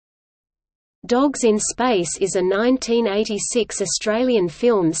Dogs in Space is a 1986 Australian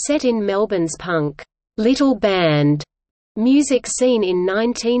film set in Melbourne's punk, Little Band music scene in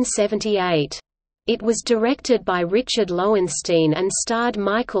 1978. It was directed by Richard Lowenstein and starred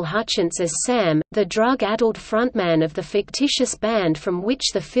Michael Hutchence as Sam, the drug-addled frontman of the fictitious band from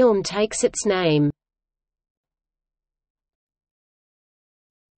which the film takes its name.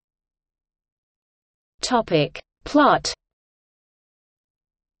 Plot.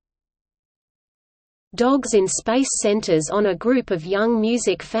 Dogs in Space centers on a group of young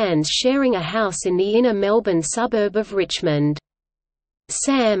music fans sharing a house in the inner Melbourne suburb of Richmond.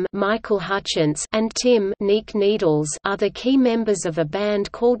 Sam, Michael Hutchence, and Tim, Nick Needles, are the key members of a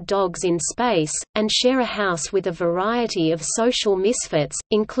band called Dogs in Space, and share a house with a variety of social misfits,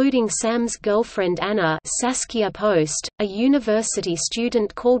 including Sam's girlfriend Anna, Saskia Post, a university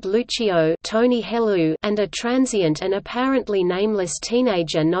student called Lucio, Tony Helu, and a transient and apparently nameless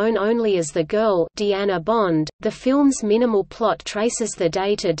teenager known only as the Girl, Deanna Bond. The film's minimal plot traces the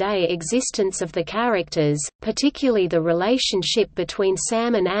day-to-day existence of the characters, particularly the relationship between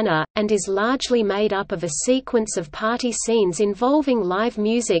Sam and Anna, and is largely made up of a sequence of party scenes involving live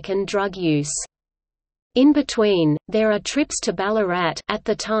music and drug use. In between, there are trips to Ballarat, at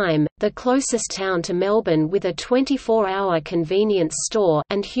the time, the closest town to Melbourne with a 24-hour convenience store,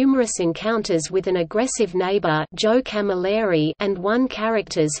 and humorous encounters with an aggressive neighbour Joe Camilleri and one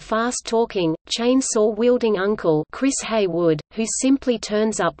character's fast-talking, chainsaw-wielding uncle Chris Haywood, who simply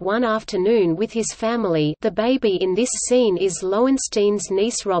turns up one afternoon with his family. The baby in this scene is Lowenstein's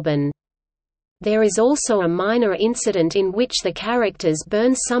niece Robin. There is also a minor incident in which the characters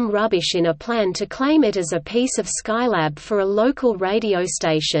burn some rubbish in a plan to claim it as a piece of Skylab for a local radio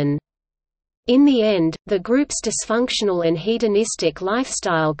station. In the end, the group's dysfunctional and hedonistic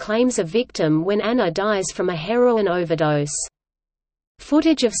lifestyle claims a victim when Anna dies from a heroin overdose.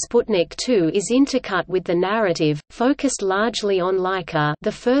 Footage of Sputnik 2 is intercut with the narrative, focused largely on Laika,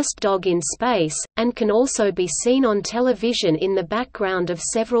 the first dog in space, and can also be seen on television in the background of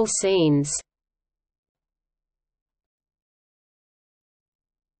several scenes.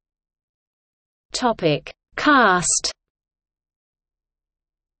 Cast.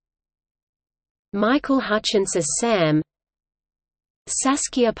 Michael Hutchence as Sam,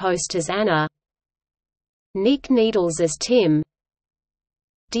 Saskia Post as Anna, Nick Needles as Tim,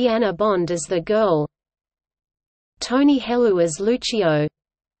 Deanna Bond as the Girl, Tony Helu as Lucio,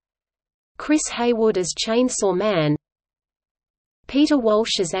 Chris Haywood as Chainsaw Man, Peter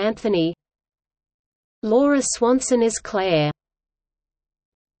Walsh as Anthony, Laura Swanson as Claire.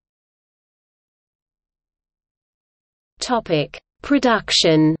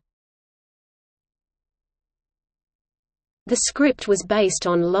 Production. The script was based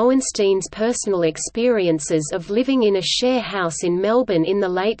on Lowenstein's personal experiences of living in a share house in Melbourne in the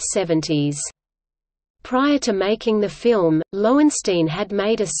late 70s. Prior to making the film, Lowenstein had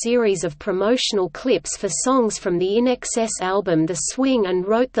made a series of promotional clips for songs from the In Excess album The Swing and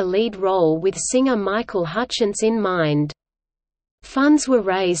wrote the lead role with singer Michael Hutchence in mind. Funds were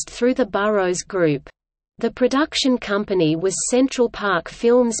raised through the Burroughs Group. The production company was Central Park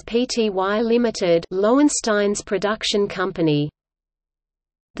Films Pty Limited, Lowenstein's production company.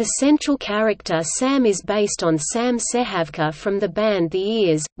 The central character Sam is based on Sam Sehavka from the band The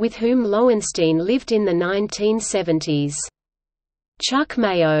Ears, with whom Lowenstein lived in the 1970s. Chuck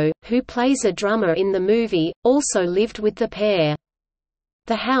Mayo, who plays a drummer in the movie, also lived with the pair.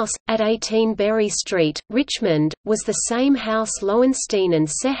 The house, at 18 Berry Street, Richmond, was the same house Lowenstein and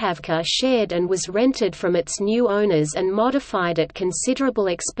Sehavka shared and was rented from its new owners and modified at considerable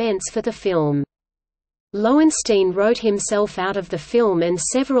expense for the film. Lowenstein wrote himself out of the film and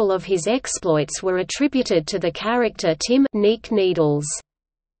several of his exploits were attributed to the character Tim Nick Needles.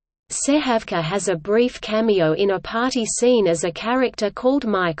 Sehavka has a brief cameo in a party scene as a character called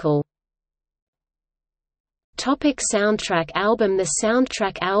Michael. Soundtrack album. The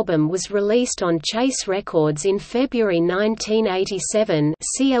soundtrack album was released on Chase Records in February 1987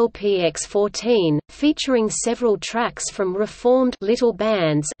 CLPX14, featuring several tracks from reformed Little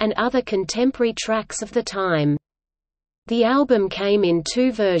Bands and other contemporary tracks of the time. The album came in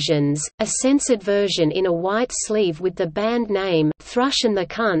two versions, a censored version in a white sleeve with the band name, Thrush and the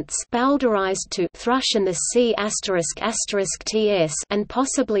Cunts, bowdlerized to Thrush and the C*******, and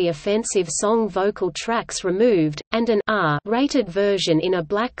possibly offensive song vocal tracks removed, and an R-rated version in a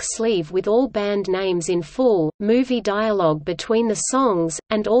black sleeve with all band names in full, movie dialogue between the songs,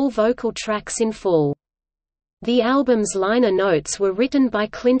 and all vocal tracks in full. The album's liner notes were written by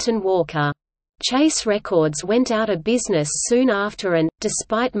Clinton Walker. Chase Records went out of business soon after and,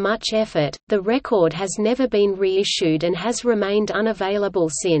 despite much effort, the record has never been reissued and has remained unavailable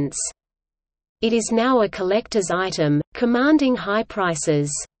since. It is now a collector's item, commanding high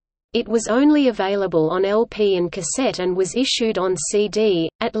prices. It was only available on LP and cassette and was issued on CD.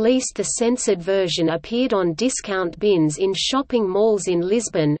 At least the censored version appeared on discount bins in shopping malls in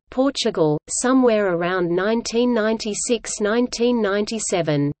Lisbon, Portugal, somewhere around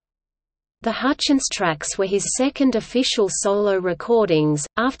 1996–1997. The Hutchence tracks were his second official solo recordings,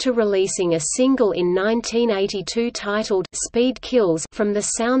 after releasing a single in 1982 titled Speed Kills from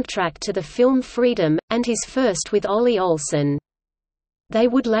the soundtrack to the film Freedom, and his first with Ollie Olsen. They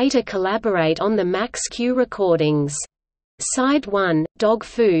would later collaborate on the Max Q recordings. Side 1, Dog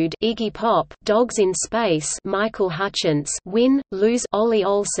Food, Iggy Pop, Dogs in Space, Michael Hutchence, Win, Lose, Ollie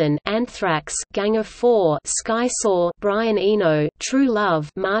Olsen, Anthrax, Gang of Four, Sky Saw, Brian Eno, True Love,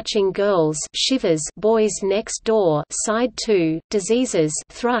 Marching Girls, Shivers, Boys Next Door. Side 2, Diseases,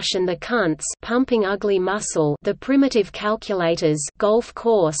 Thrush and the Cunts, Pumping Ugly Muscle, The Primitive Calculators, Golf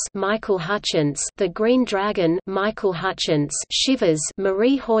Course, Michael Hutchence, The Green Dragon, Michael Hutchence, Shivers,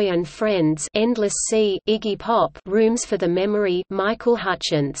 Marie Hoy and Friends, Endless Sea, Iggy Pop, Rooms for the Memory, Michael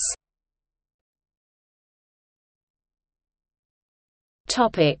Hutchence.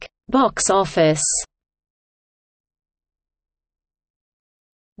 Topic: Box office.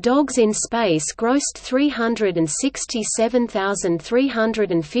 Dogs in Space grossed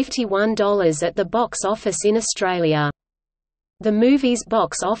 $367,351 at the box office in Australia. The movie's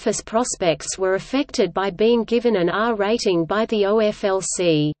box office prospects were affected by being given an R rating by the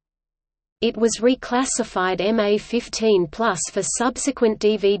OFLC. It was reclassified MA15+ for subsequent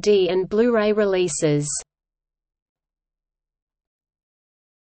DVD and Blu-ray releases.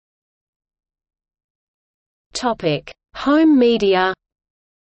 Home media.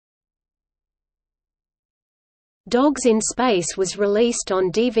 Dogs in Space was released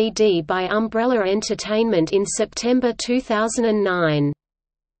on DVD by Umbrella Entertainment in September 2009.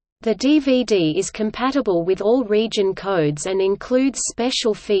 The DVD is compatible with all region codes and includes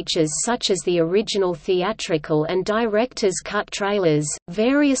special features such as the original theatrical and director's cut trailers,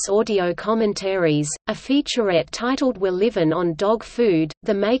 various audio commentaries, a featurette titled We're Livin' on Dog Food,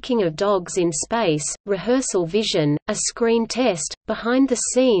 The Making of Dogs in Space, rehearsal vision, a screen test, behind the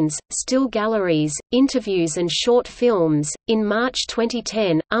scenes, still galleries, interviews and short films. In March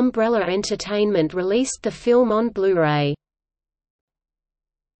 2010, Umbrella Entertainment released the film on Blu-ray.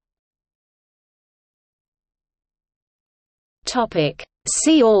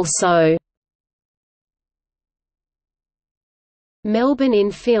 See also: Melbourne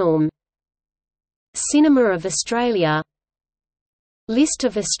in film, Cinema of Australia, List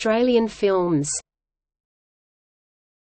of Australian films.